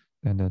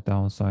then the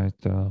downside,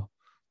 the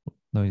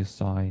noise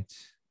side.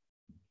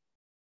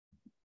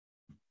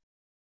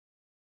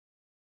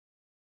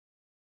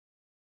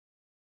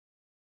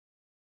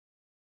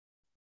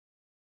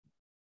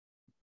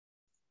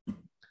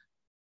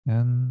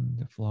 And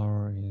the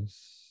flower is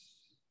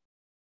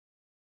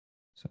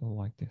so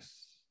like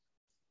this.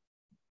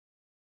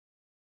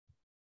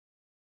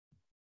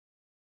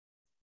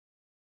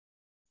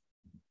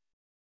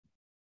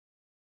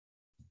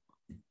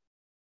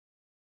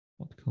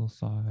 Vertical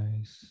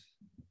size.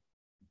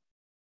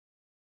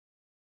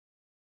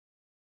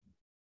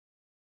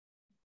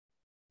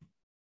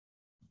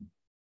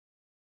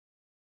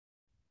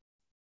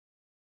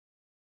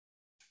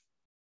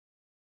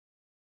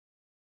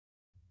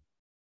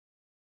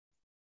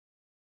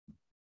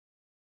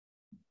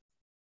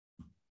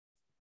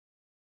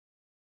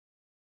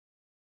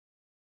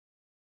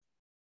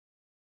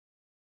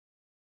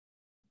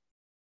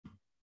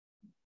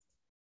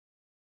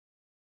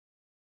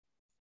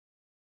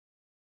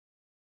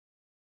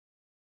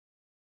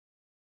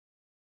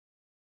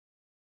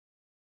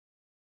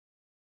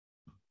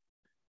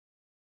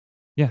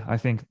 Yeah, I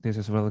think this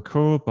is really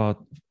cool, but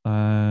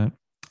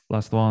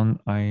last one,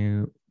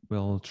 I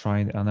will try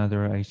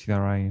another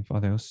HDRI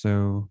photo.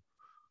 So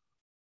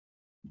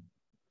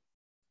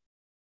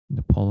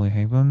the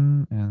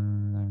polyhaven,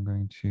 and I'm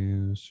going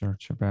to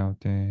search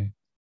about the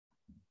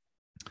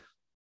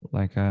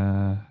like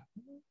a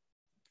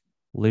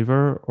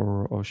river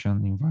or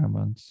ocean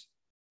environments.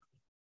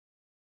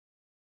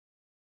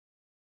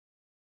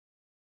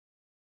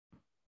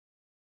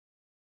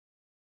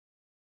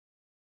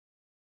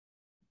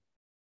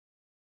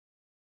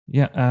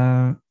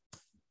 Yeah,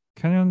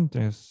 Canyon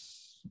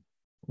is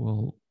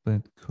will be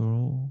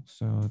cool.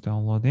 So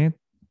download it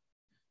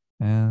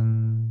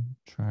and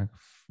drag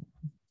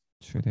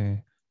to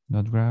the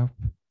node graph.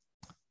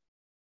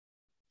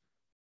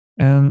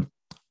 And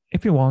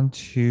if you want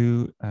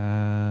to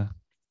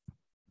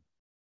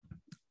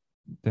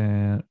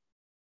the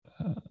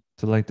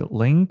delete the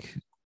link,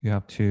 you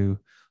have to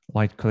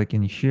right click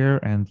in here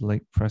and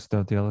press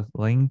the delete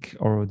link,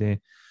 or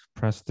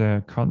press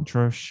the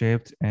Ctrl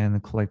Shift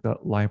and click the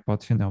right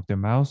button of the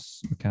mouse.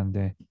 You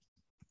can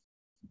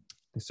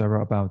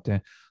discover about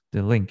the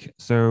link.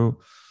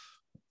 So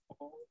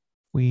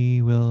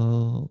we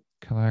will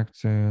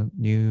collect a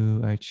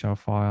new HR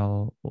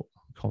file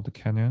called the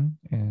Canyon,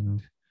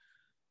 and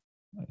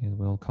it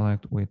will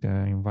connect with the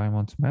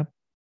environment map.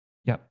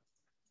 Yeah.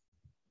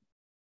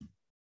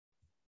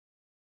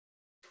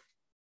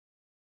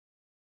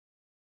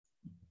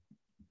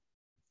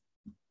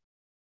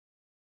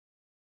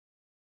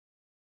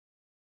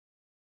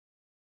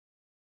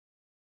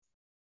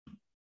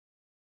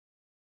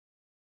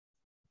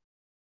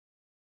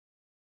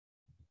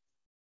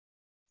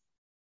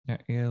 Yeah,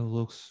 it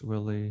looks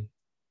really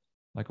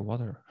like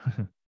water.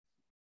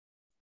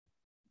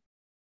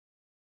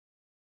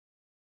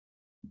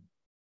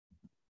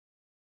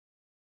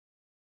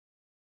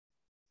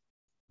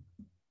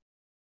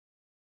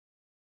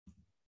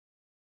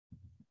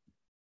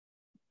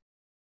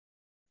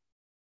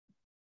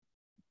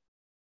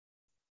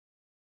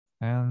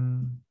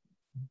 And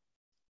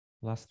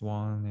last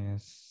one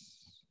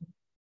is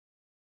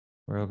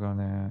we're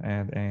gonna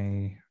add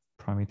a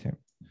primitive.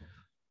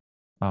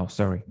 Oh,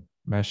 sorry,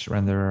 mesh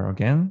renderer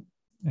again,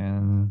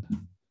 and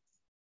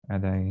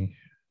add a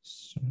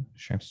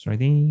shape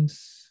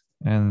 3Ds,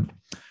 and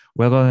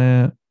we're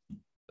gonna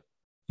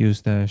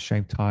use the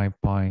shape type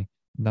by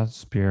not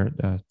sphere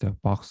the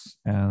box,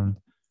 and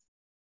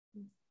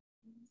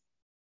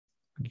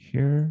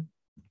here.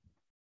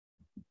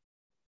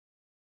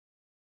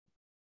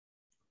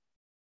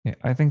 Yeah,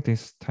 I think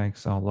this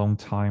takes a long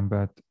time,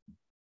 but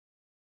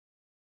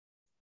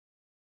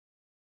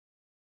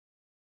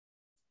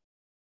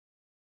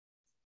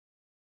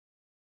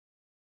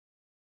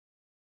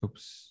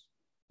oops.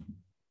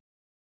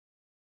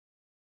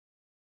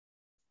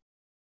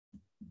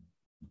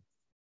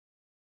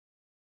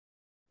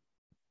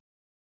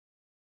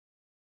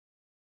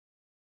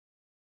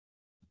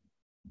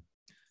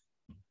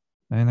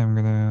 And I'm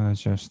gonna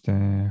adjust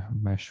the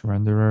mesh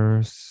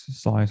renderer's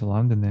size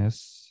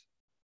roundness.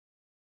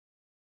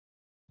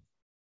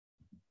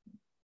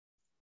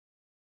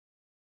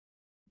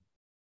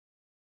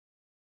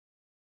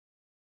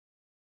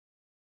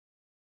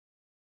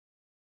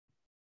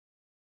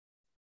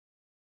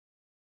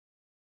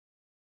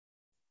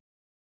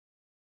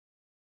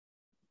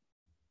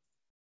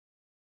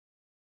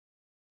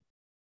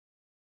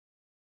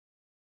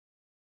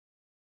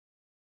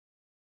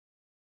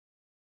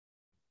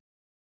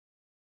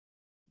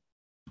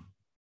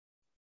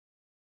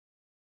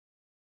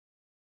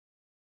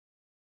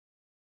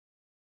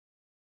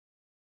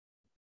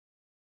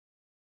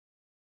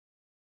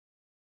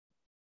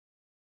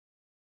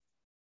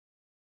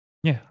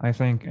 Yeah, I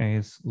think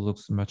it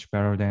looks much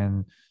better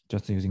than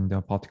just using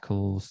the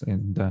particles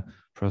in the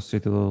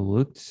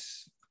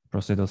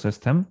procedural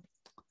system.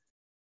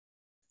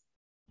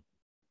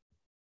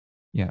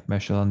 Yeah,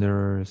 mesh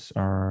renderers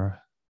are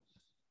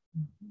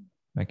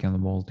making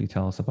more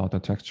details about the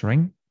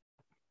texturing.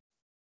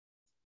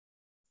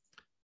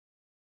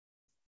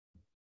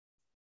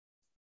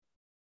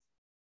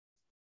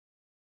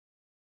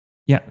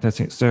 Yeah, that's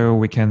it. So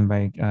we can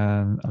make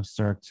an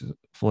abstract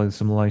fluid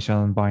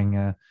simulation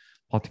by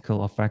particle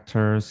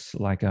effectors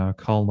like a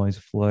cold noise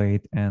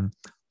fluid and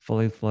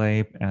fluid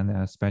flip and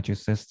a spatial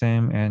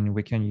system. And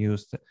we can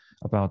use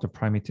about the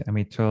parameter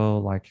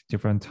emitter, like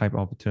different type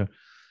of the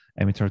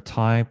emitter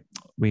type.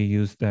 We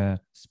use the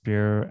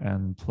sphere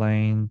and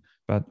plane,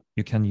 but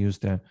you can use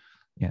the,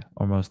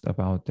 almost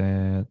about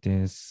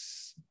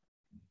this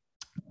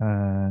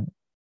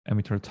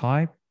emitter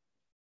type.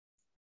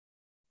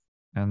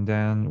 And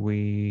then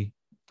we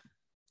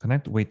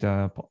connect with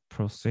the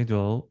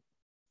procedural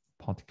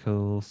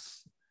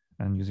particles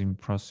and using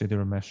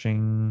procedural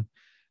meshing,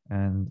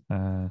 and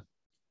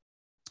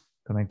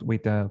connect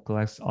with the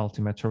glass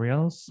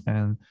materials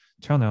and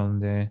turn on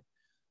the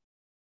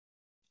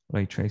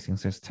ray tracing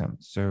system.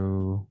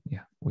 So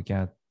yeah, we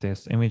get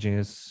these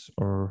images,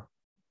 or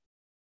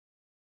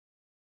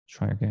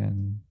try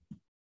again.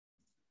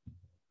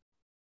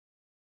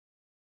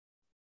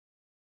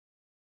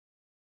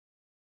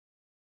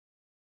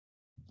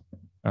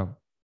 Oh,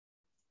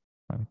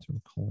 parameter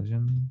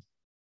collision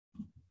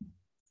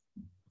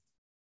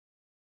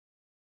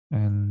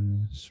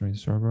and 3D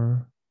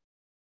server.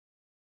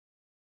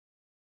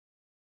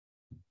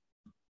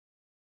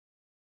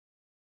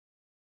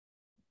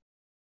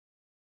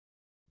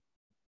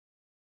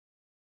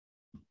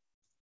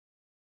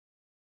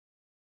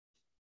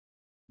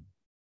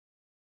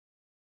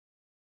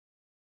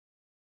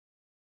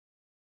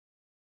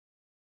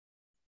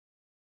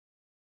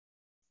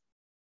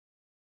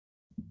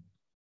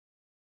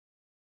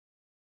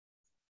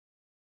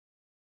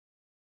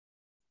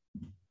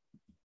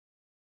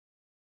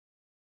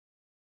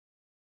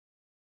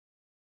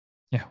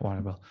 Yeah,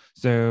 whatever.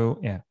 So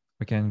yeah,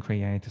 we can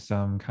create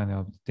some kind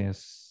of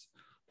this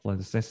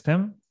fluid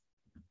system.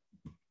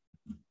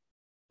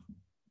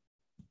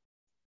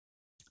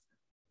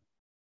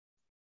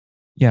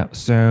 Yeah,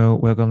 so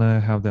we're gonna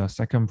have the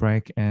second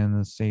break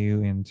and see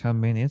you in 10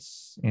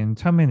 minutes. In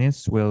 10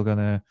 minutes, we're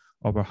gonna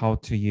over how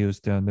to use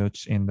the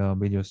notch in the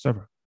video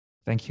server.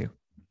 Thank you.